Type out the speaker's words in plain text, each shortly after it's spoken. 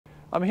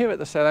I'm here at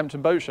the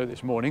Southampton Boat Show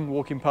this morning,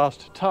 walking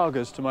past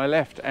Targas to my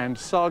left and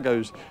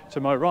Sargos to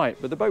my right,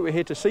 but the boat we're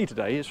here to see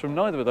today is from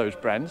neither of those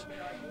brands.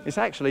 It's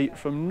actually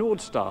from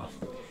Nordstar,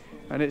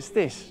 and it's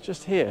this,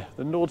 just here,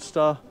 the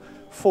Nordstar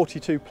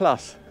 42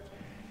 Plus.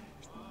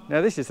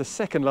 Now this is the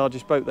second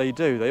largest boat they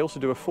do. They also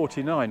do a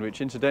 49,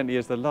 which incidentally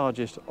is the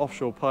largest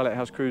offshore pilot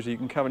house cruiser you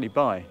can currently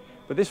buy.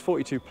 But this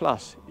 42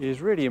 Plus is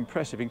really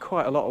impressive in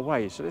quite a lot of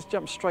ways, so let's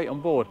jump straight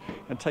on board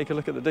and take a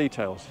look at the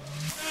details.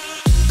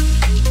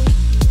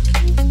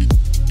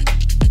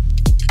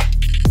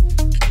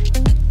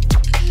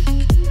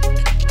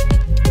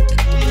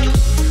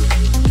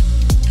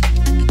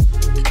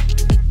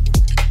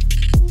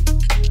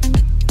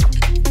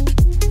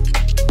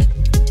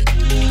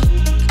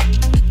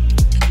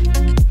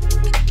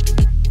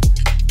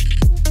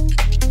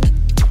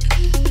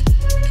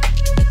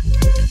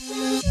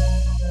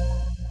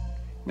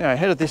 Now,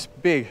 ahead of this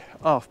big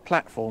aft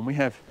platform, we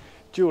have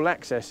dual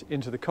access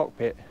into the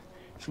cockpit.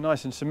 It's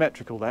nice and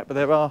symmetrical, that, but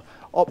there are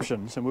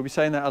options, and we'll be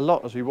saying that a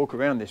lot as we walk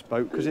around this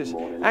boat because it's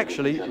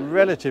actually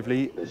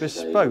relatively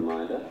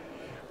bespoke.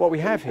 What we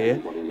have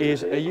here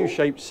is a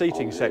U-shaped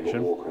seating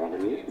section,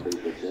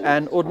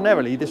 and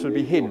ordinarily this would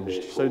be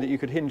hinged so that you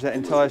could hinge that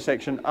entire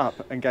section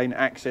up and gain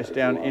access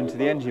down into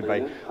the engine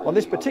bay. On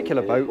this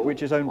particular boat,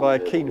 which is owned by a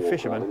keen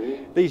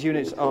fisherman, these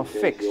units are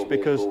fixed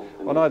because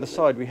on either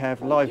side we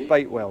have live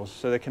bait wells,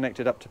 so they're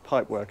connected up to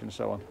pipework and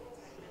so on.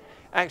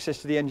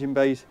 Access to the engine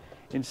bays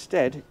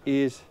instead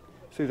is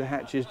through the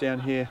hatches down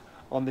here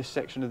on this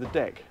section of the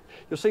deck.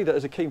 You'll see that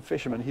as a keen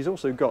fisherman he's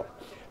also got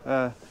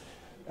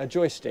a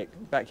joystick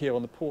back here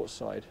on the port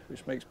side,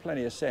 which makes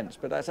plenty of sense,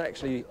 but that's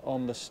actually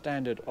on the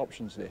standard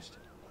options list.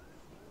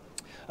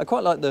 I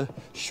quite like the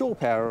shore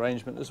power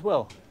arrangement as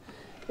well.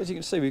 As you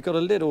can see, we've got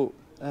a little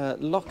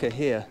locker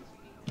here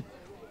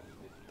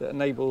that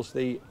enables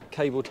the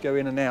cable to go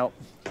in and out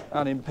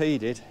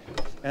unimpeded,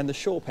 and the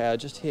shore power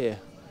just here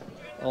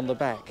on the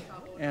back,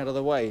 out of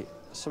the way,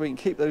 so we can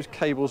keep those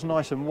cables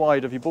nice and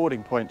wide of your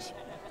boarding points.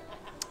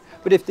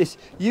 But if this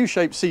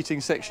U-shaped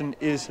seating section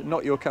is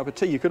not your cup of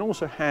tea, you can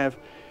also have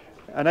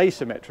an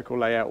asymmetrical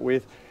layout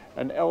with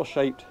an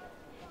L-shaped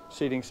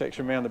seating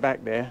section around the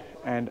back there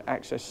and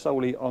access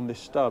solely on this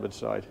starboard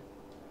side.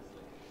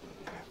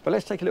 But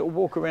let's take a little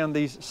walk around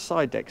these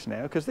side decks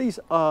now, because these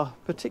are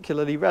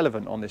particularly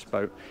relevant on this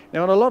boat.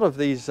 Now, on a lot of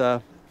these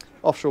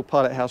offshore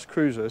pilot house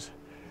cruisers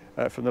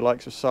from the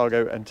likes of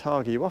Sargo and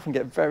Targa, you often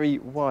get very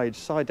wide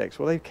side decks.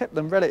 Well, they've kept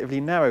them relatively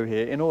narrow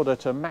here in order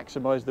to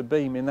maximise the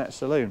beam in that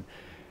saloon.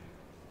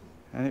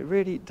 And it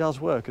really does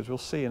work, as we'll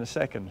see in a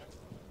second.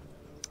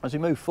 As we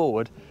move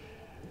forward,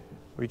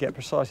 we get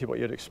precisely what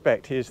you'd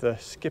expect. Here's the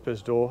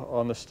skipper's door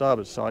on the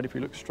starboard side. If we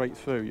look straight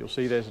through, you'll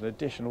see there's an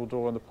additional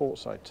door on the port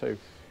side too.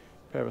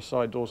 A pair of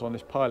side doors on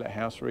this pilot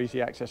house for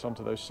easy access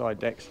onto those side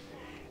decks.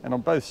 And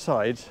on both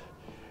sides,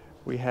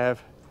 we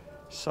have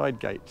side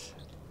gates.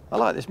 I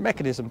like this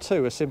mechanism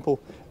too, a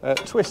simple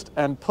twist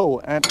and pull,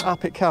 and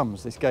up it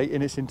comes, this gate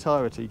in its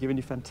entirety, giving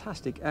you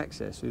fantastic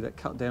access through that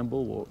cut down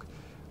bulwark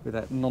with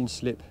that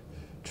non-slip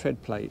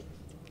tread plate.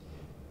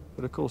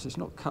 But of course it's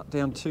not cut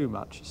down too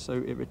much, so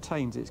it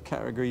retains its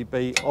category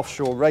B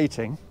offshore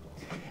rating,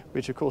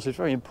 which of course is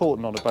very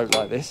important on a boat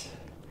like this.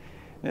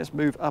 Let's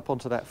move up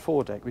onto that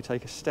foredeck. We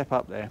take a step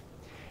up there,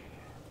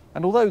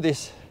 and although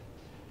this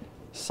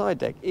side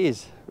deck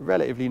is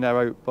relatively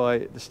narrow by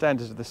the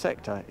standards of the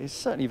sector, it's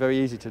certainly very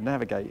easy to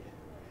navigate.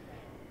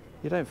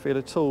 You don't feel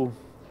at all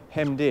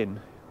hemmed in.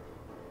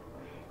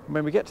 And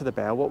when we get to the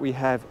bow, what we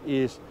have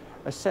is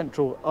a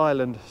central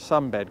island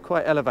sunbed,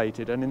 quite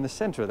elevated, and in the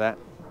centre of that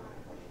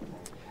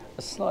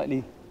a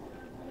slightly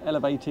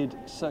elevated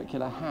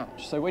circular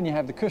hatch. So when you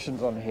have the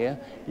cushions on here,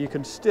 you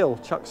can still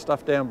chuck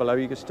stuff down below,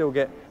 you can still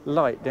get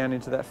light down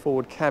into that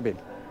forward cabin.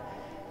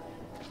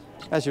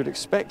 As you'd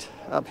expect,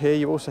 up here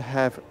you also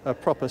have a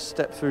proper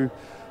step-through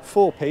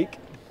forepeak,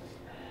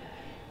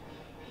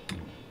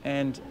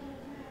 and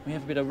we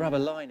have a bit of rubber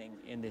lining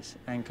in this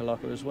anchor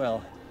locker as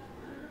well,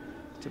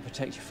 to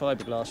protect your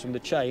fiberglass from the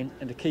chain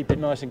and to keep it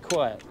nice and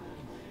quiet.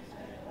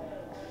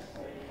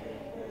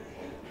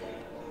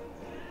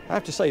 I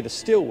have to say the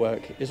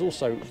steelwork is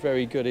also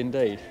very good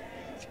indeed.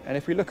 And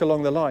if we look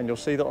along the line, you'll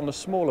see that on the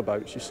smaller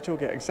boats you still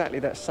get exactly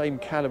that same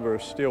calibre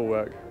of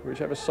steelwork,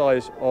 whichever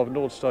size of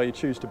Nordstar you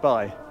choose to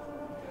buy.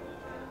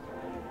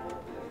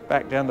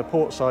 Back down the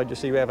port side, you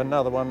see we have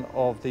another one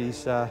of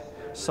these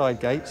side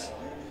gates,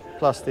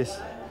 plus this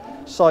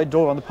side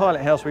door on the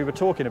pilot house we were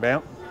talking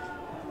about.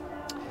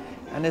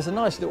 And there's a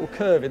nice little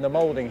curve in the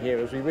moulding here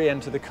as we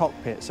re-enter the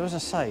cockpit. So as I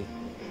say,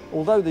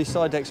 although these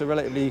side decks are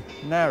relatively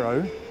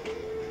narrow,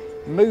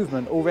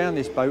 movement all around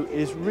this boat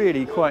is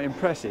really quite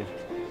impressive.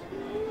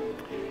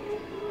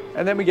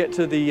 And then we get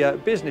to the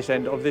business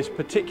end of this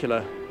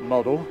particular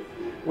model,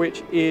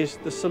 which is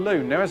the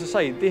saloon. Now, as I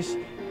say, this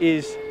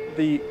is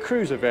the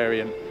cruiser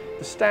variant.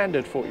 The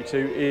standard 42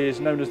 is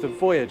known as the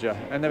Voyager,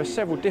 and there are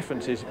several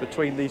differences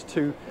between these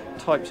two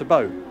types of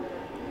boat.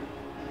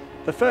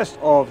 The first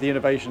of the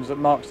innovations that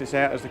marks this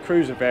out as the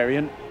cruiser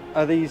variant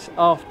are these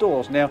aft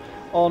doors. Now,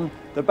 on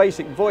the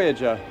basic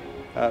Voyager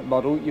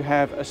model, you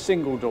have a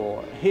single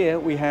door. Here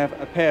we have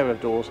a pair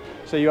of doors,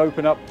 so you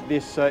open up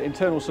this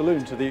internal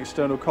saloon to the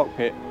external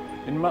cockpit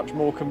in much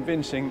more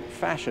convincing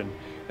fashion.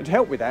 And to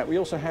help with that, we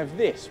also have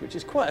this, which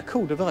is quite a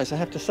cool device, I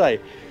have to say.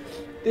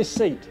 This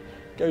seat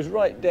goes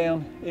right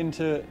down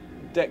into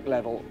deck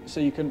level, so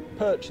you can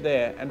perch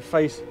there and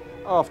face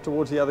aft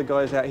towards the other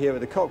guys out here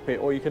at the cockpit,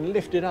 or you can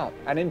lift it up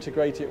and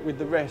integrate it with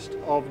the rest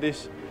of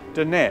this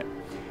dinette.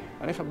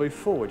 And if I move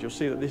forward, you'll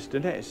see that this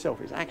dinette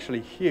itself is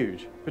actually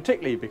huge,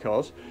 particularly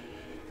because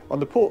on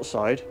the port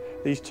side,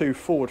 these two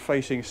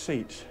forward-facing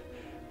seats,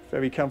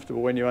 very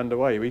comfortable when you're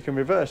underway. We can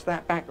reverse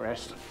that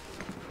backrest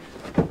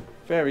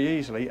very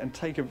easily and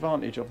take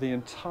advantage of the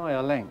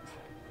entire length.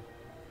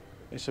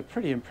 It's a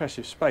pretty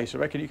impressive space. I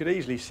reckon you could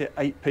easily sit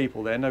 8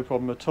 people there, no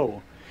problem at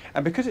all.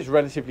 And because it's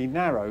relatively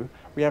narrow,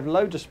 we have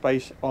loads of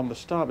space on the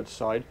starboard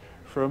side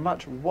for a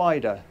much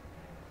wider,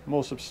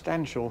 more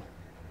substantial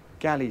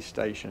galley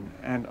station.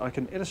 And I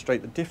can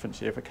illustrate the difference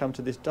here if I come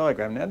to this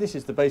diagram. Now this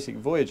is the basic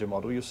Voyager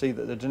model. You'll see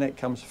that the dinette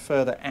comes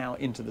further out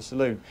into the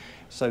saloon,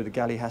 so the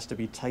galley has to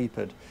be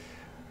tapered.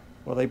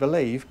 Well, they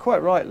believe,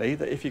 quite rightly,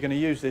 that if you're going to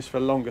use this for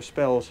longer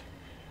spells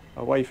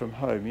away from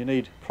home, you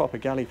need proper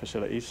galley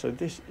facilities, so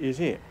this is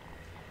it.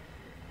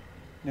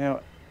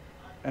 Now,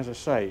 as I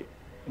say,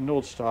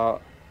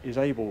 Nordstar is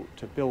able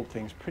to build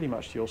things pretty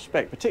much to your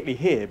spec, particularly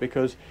here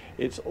because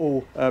it's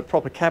all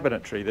proper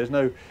cabinetry. There's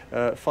no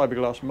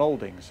fiberglass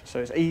mouldings, so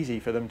it's easy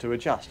for them to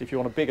adjust. If you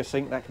want a bigger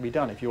sink, that can be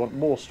done. If you want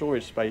more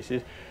storage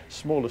spaces,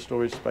 smaller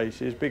storage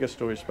spaces, bigger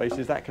storage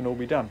spaces, that can all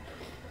be done.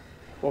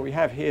 What we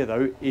have here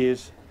though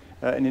is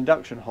an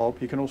induction hob.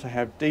 You can also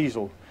have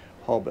diesel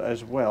hob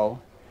as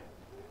well.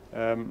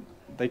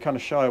 They kind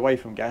of shy away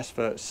from gas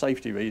for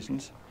safety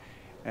reasons,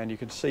 and you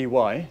can see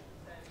why.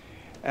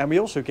 And we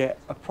also get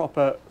a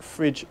proper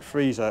fridge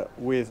freezer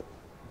with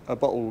a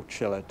bottle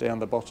chiller down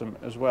the bottom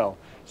as well.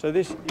 So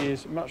this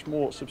is much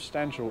more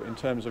substantial in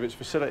terms of its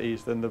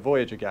facilities than the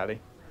Voyager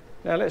galley.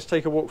 Now let's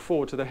take a walk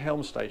forward to the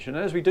helm station,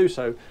 and as we do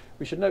so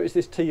we should notice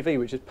this TV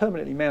which is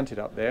permanently mounted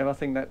up there, and I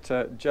think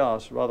that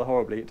jars rather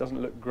horribly. It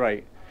doesn't look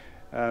great.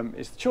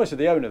 It's the choice of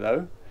the owner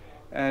though,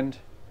 and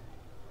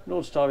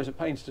Nordstar is at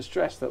pains to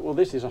stress that, well,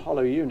 this is a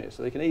hollow unit,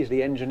 so they can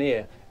easily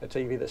engineer a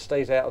TV that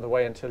stays out of the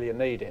way until you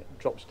need it,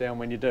 drops down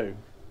when you do.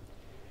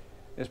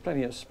 There's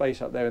plenty of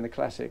space up there in the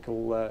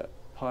classical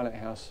pilot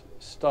house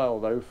style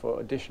though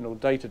for additional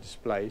data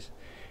displays.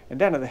 And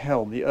down at the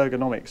helm, the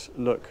ergonomics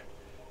look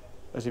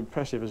as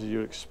impressive as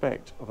you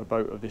expect of a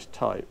boat of this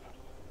type.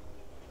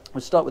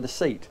 Let's start with the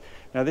seat.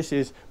 Now this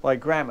is by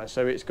Grammer,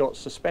 so it's got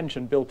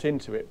suspension built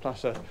into it,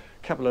 plus a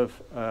couple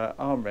of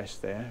armrests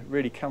there.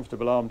 Really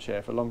comfortable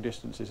armchair for long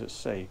distances at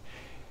sea.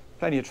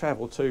 Plenty of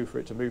travel too for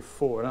it to move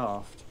fore and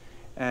aft.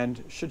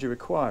 And should you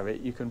require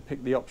it, you can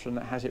pick the option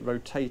that has it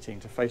rotating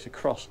to face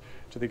across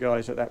to the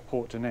guys at that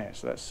port dinette.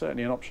 So that's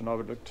certainly an option I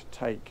would look to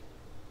take.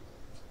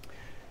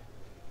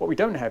 What we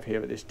don't have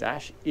here at this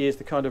dash is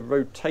the kind of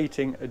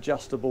rotating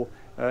adjustable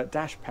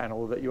dash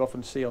panel that you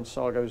often see on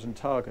Sargos and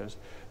Targas,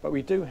 but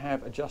we do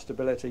have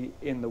adjustability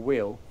in the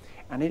wheel,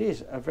 and it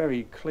is a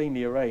very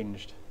cleanly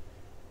arranged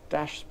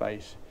dash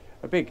space.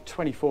 A big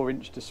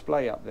 24-inch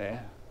display up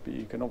there, but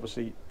you can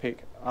obviously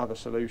pick other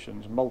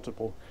solutions,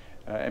 multiple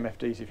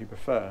MFDs if you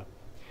prefer.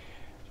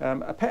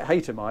 A pet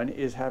hate of mine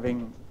is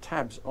having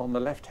tabs on the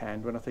left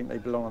hand when I think they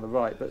belong on the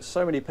right, but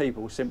so many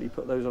people simply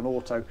put those on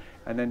auto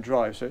and then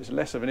drive, so it's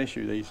less of an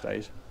issue these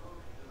days.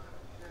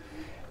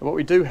 And what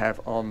we do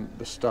have on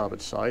the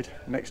starboard side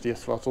next to your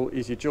throttle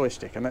is your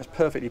joystick, and that's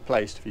perfectly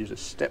placed for you to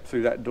step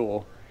through that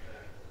door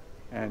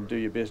and do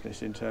your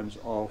business in terms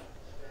of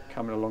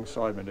coming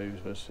alongside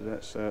manoeuvres, so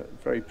that's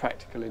very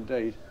practical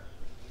indeed.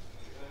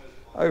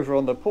 Over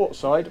on the port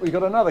side we've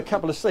got another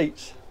couple of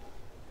seats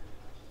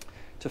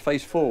to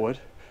face forward.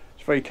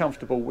 It's very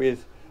comfortable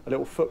with a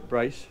little foot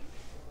brace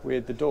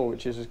with the door,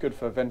 which is as good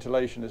for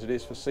ventilation as it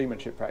is for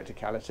seamanship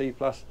practicality,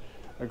 plus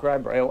a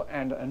grab rail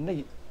and a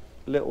neat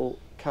little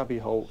cubby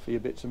hole for your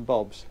bits and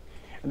bobs.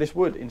 And this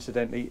wood,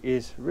 incidentally,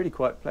 is really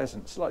quite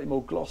pleasant, slightly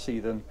more glossy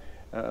than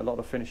a lot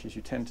of finishes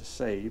you tend to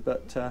see,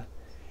 but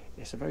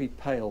it's a very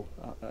pale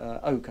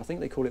oak. I think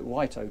they call it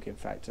white oak in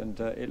fact, and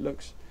it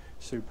looks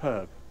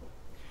superb.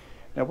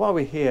 Now while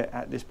we're here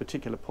at this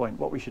particular point,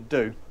 what we should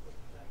do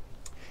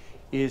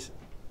is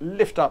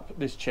lift up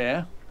this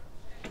chair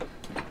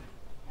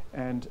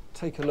and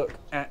take a look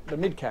at the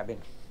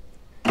mid-cabin.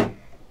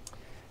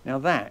 Now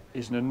that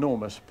is an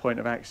enormous point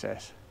of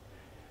access.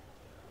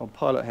 On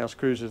pilot house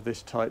cruisers of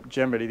this type,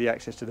 generally the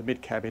access to the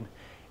mid-cabin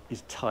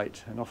is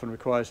tight and often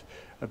requires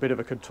a bit of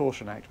a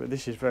contortion act, but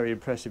this is very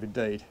impressive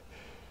indeed.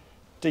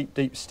 Deep,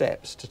 deep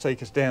steps to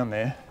take us down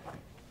there.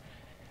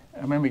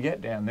 And when we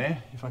get down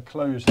there, if I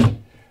close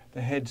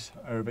the heads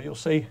over, you'll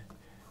see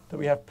that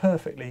we have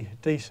perfectly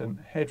decent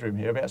headroom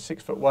here, about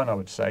 6'1" I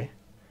would say.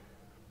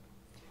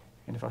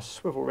 And if I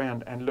swivel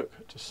round and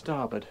look to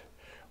starboard,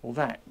 well,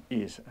 that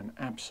is an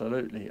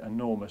absolutely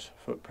enormous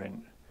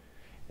footprint.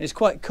 It's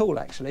quite cool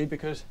actually,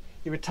 because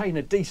you retain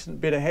a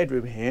decent bit of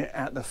headroom here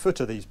at the foot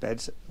of these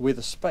beds with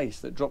a space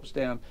that drops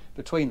down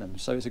between them.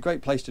 So it's a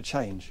great place to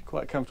change,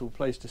 quite a comfortable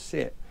place to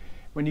sit.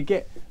 When you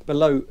get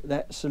below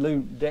that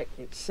saloon deck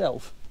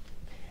itself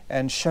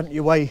and shunt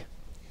your way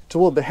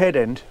toward the head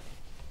end,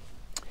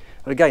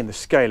 and again the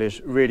scale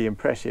is really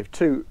impressive.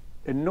 Two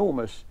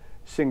enormous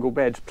single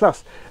beds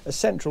plus a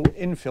central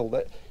infill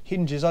that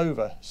hinges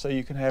over, so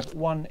you can have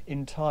one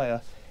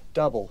entire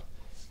double,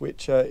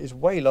 which is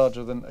way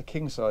larger than a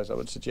king size, I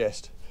would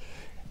suggest.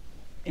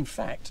 In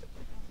fact,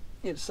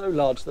 it's so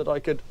large that I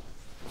could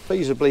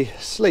feasibly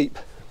sleep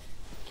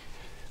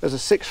as a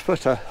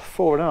 6-footer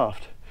fore and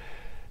aft.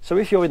 So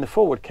if you're in the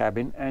forward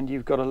cabin and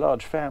you've got a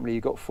large family,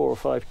 you've got 4 or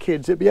 5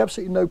 kids, it'd be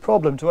absolutely no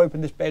problem to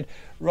open this bed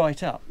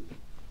right up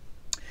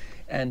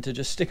and to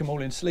just stick them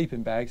all in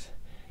sleeping bags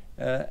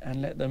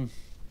and let them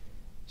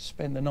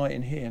spend the night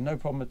in here, no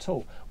problem at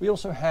all. We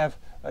also have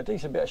a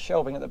decent bit of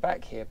shelving at the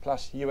back here,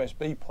 plus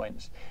USB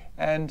points,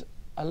 and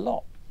a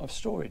lot of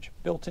storage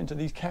built into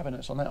these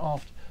cabinets on that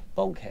aft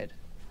bulkhead.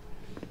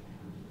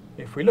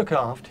 If we look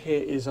aft,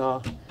 here is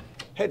our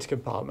heads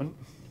compartment.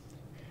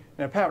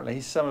 Now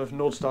apparently some of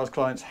Nordstar's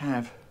clients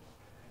have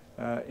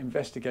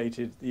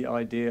investigated the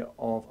idea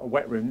of a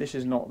wet room. This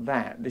is not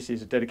that, this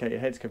is a dedicated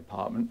heads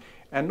compartment,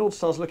 and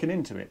Nordstar's looking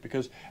into it,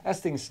 because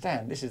as things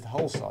stand, this is the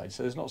whole side,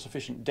 so there's not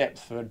sufficient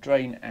depth for a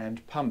drain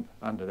and pump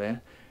under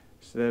there.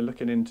 So they're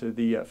looking into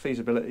the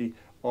feasibility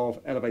of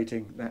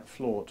elevating that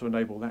floor to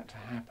enable that to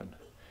happen.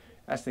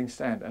 As things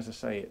stand, as I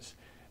say, it's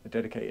a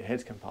dedicated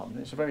heads compartment.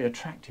 It's a very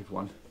attractive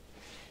one.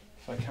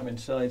 If I come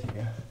inside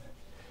here,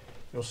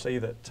 you'll see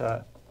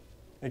that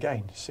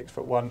again,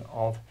 6'1"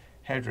 of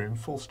headroom,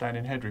 full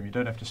standing headroom. You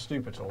don't have to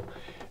stoop at all.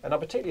 And I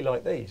particularly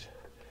like these.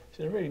 It's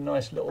a really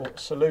nice little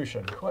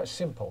solution, quite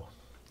simple,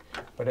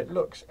 but it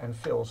looks and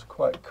feels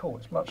quite cool.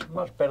 It's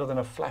much better than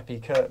a flappy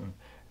curtain,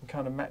 and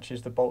kind of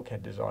matches the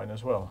bulkhead design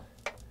as well.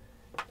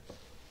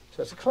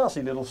 So it's a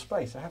classy little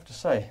space, I have to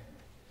say.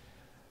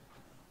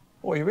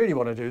 What you really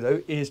want to do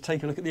though is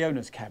take a look at the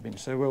owner's cabin.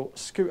 So we'll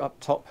scoot up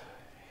top,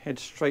 head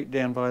straight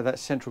down via that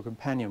central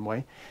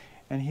companionway,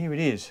 and here it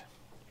is.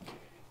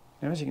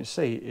 Now as you can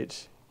see,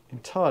 it's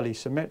entirely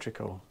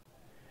symmetrical.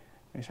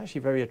 It's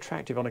actually very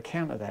attractive on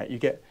account of that. You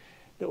get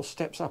little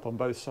steps up on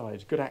both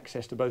sides, good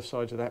access to both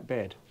sides of that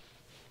bed.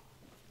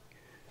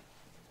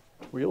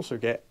 We also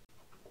get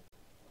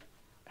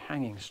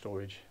hanging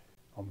storage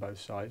on both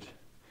sides,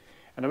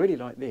 and I really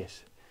like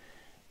this.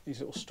 These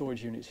little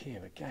storage units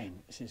here,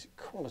 again, this is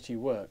quality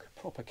work,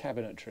 proper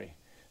cabinetry,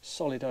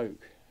 solid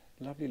oak,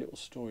 lovely little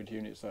storage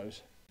units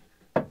those.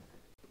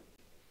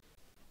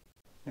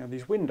 Now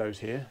these windows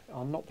here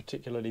are not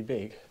particularly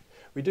big.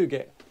 We do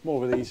get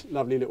more of these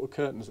lovely little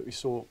curtains that we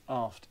saw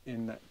aft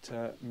in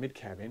that mid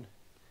cabin,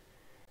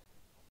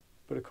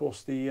 but of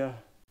course the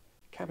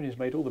cabin is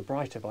made all the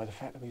brighter by the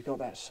fact that we've got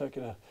that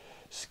circular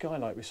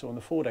skylight we saw on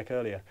the foredeck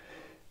earlier.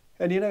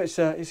 And you know,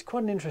 it's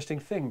quite an interesting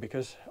thing,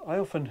 because I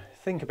often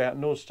think about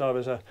Nordstar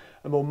as a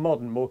more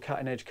modern, more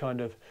cutting edge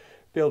kind of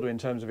builder in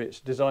terms of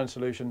its design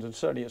solutions and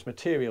certainly its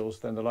materials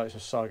than the likes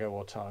of Sargo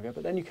or Targa.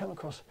 But then you come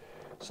across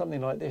something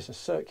like this, a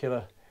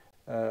circular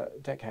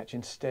deck hatch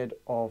instead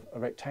of a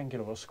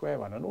rectangular or square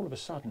one, and all of a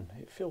sudden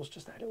it feels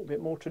just that little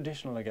bit more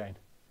traditional again.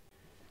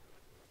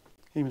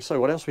 Even so,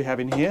 what else we have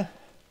in here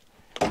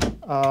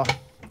are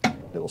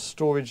little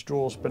storage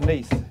drawers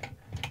beneath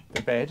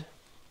the bed.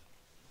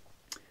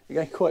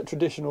 Again, quite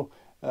traditional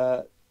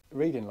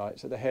reading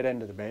lights at the head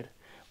end of the bed.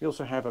 We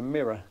also have a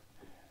mirror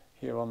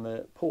here on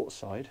the port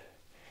side,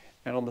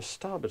 and on the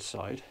starboard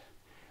side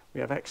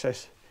we have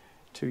access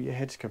to your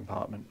heads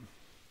compartment.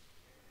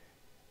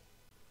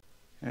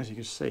 As you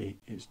can see,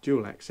 it's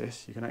dual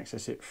access. You can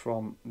access it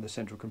from the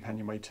central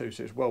companionway too,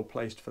 so it's well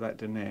placed for that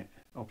dinette.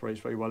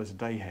 Operates very well as a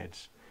day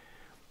heads.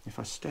 If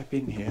I step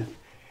in here,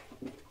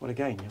 well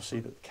again, you'll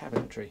see that the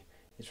cabinetry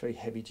is very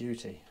heavy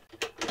duty,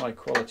 high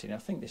quality. Now I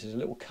think this is a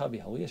little cubby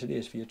hole. Yes, it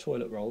is, for your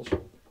toilet rolls.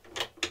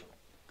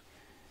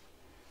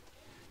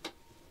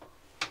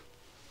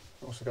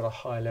 Also got a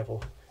high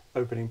level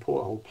opening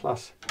porthole,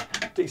 plus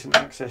decent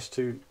access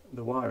to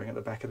the wiring at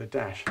the back of the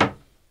dash.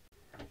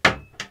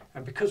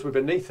 And because we're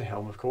beneath the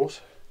helm, of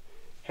course,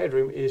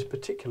 headroom is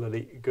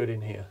particularly good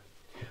in here.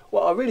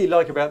 What I really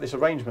like about this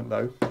arrangement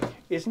though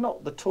is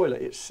not the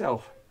toilet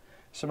itself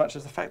so much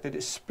as the fact that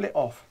it's split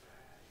off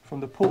from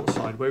the port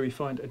side, where we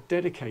find a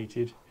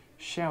dedicated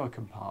shower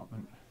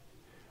compartment.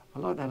 I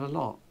like that a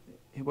lot.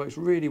 It works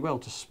really well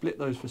to split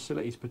those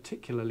facilities,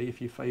 particularly if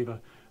you favour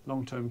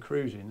long-term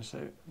cruising, so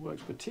it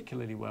works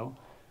particularly well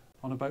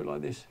on a boat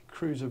like this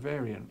cruiser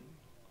variant.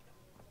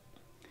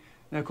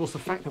 Now of course the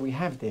fact that we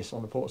have this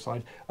on the port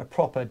side, a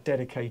proper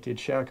dedicated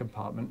shower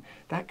compartment,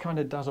 that kind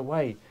of does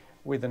away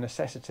with the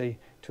necessity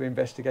to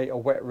investigate a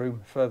wet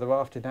room further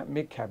aft in that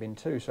mid cabin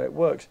too, so it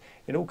works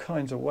in all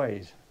kinds of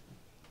ways.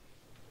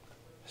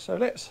 So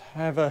let's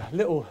have a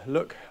little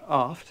look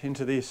aft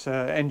into this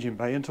engine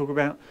bay and talk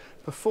about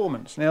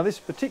performance. Now this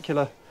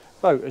particular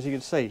boat, as you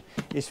can see,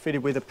 is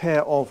fitted with a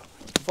pair of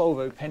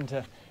Volvo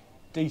Penta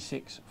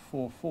D6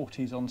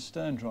 440s on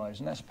stern drives,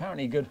 and that's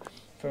apparently good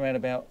for around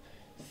about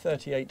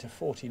 38 to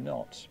 40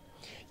 knots.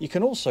 You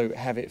can also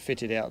have it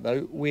fitted out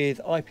though with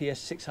IPS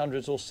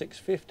 600s or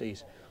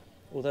 650s,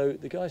 although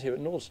the guys here at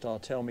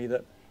Nordstar tell me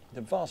that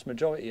the vast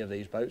majority of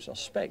these boats are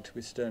spec'd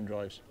with stern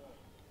drives,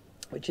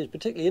 which is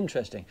particularly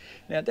interesting.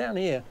 Now down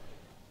here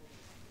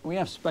we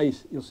have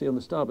space, you'll see on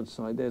the starboard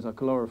side, there's our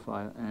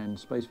calorifier and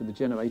space for the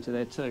generator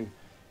there too.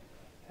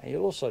 And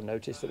you'll also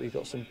notice that we've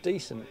got some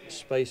decent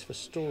space for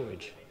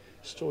storage.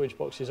 Storage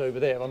boxes over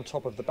there on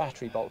top of the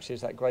battery boxes,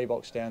 that grey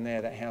box down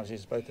there that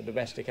houses both the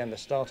domestic and the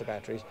starter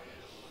batteries.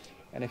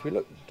 And if we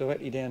look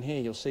directly down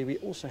here, you'll see we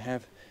also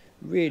have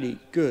really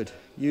good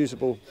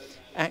usable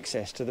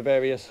access to the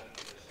various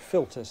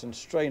filters and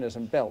strainers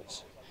and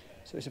belts.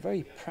 So it's a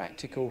very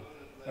practical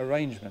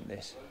arrangement,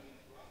 this.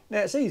 Now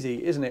it's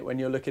easy, isn't it, when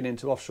you're looking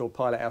into offshore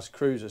pilot house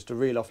cruisers to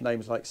reel off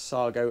names like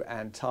Sargo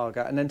and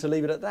Targa and then to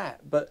leave it at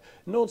that. But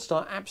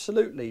Nordstar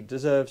absolutely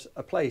deserves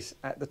a place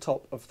at the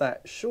top of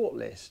that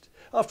shortlist.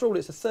 After all,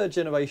 it's a third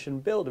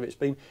generation builder. It's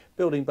been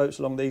building boats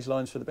along these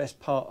lines for the best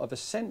part of a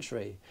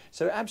century.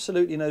 So it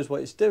absolutely knows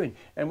what it's doing.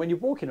 And when you're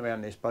walking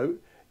around this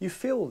boat, you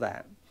feel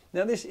that.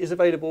 Now this is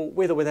available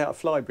with or without a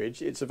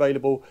flybridge. It's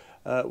available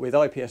with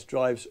IPS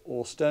drives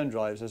or stern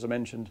drives, as I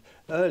mentioned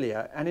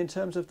earlier. And in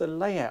terms of the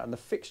layout and the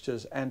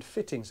fixtures and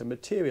fittings and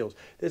materials,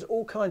 there's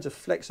all kinds of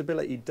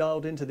flexibility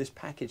dialed into this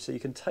package so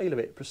you can tailor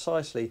it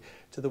precisely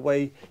to the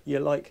way you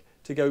like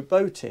to go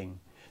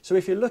boating. So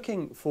if you're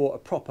looking for a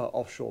proper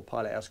offshore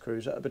pilot house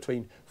cruiser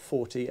between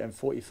 40 and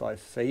 45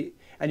 feet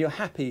and you're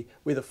happy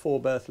with a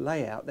 4-berth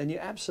layout, then you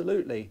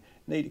absolutely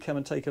need to come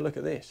and take a look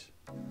at this.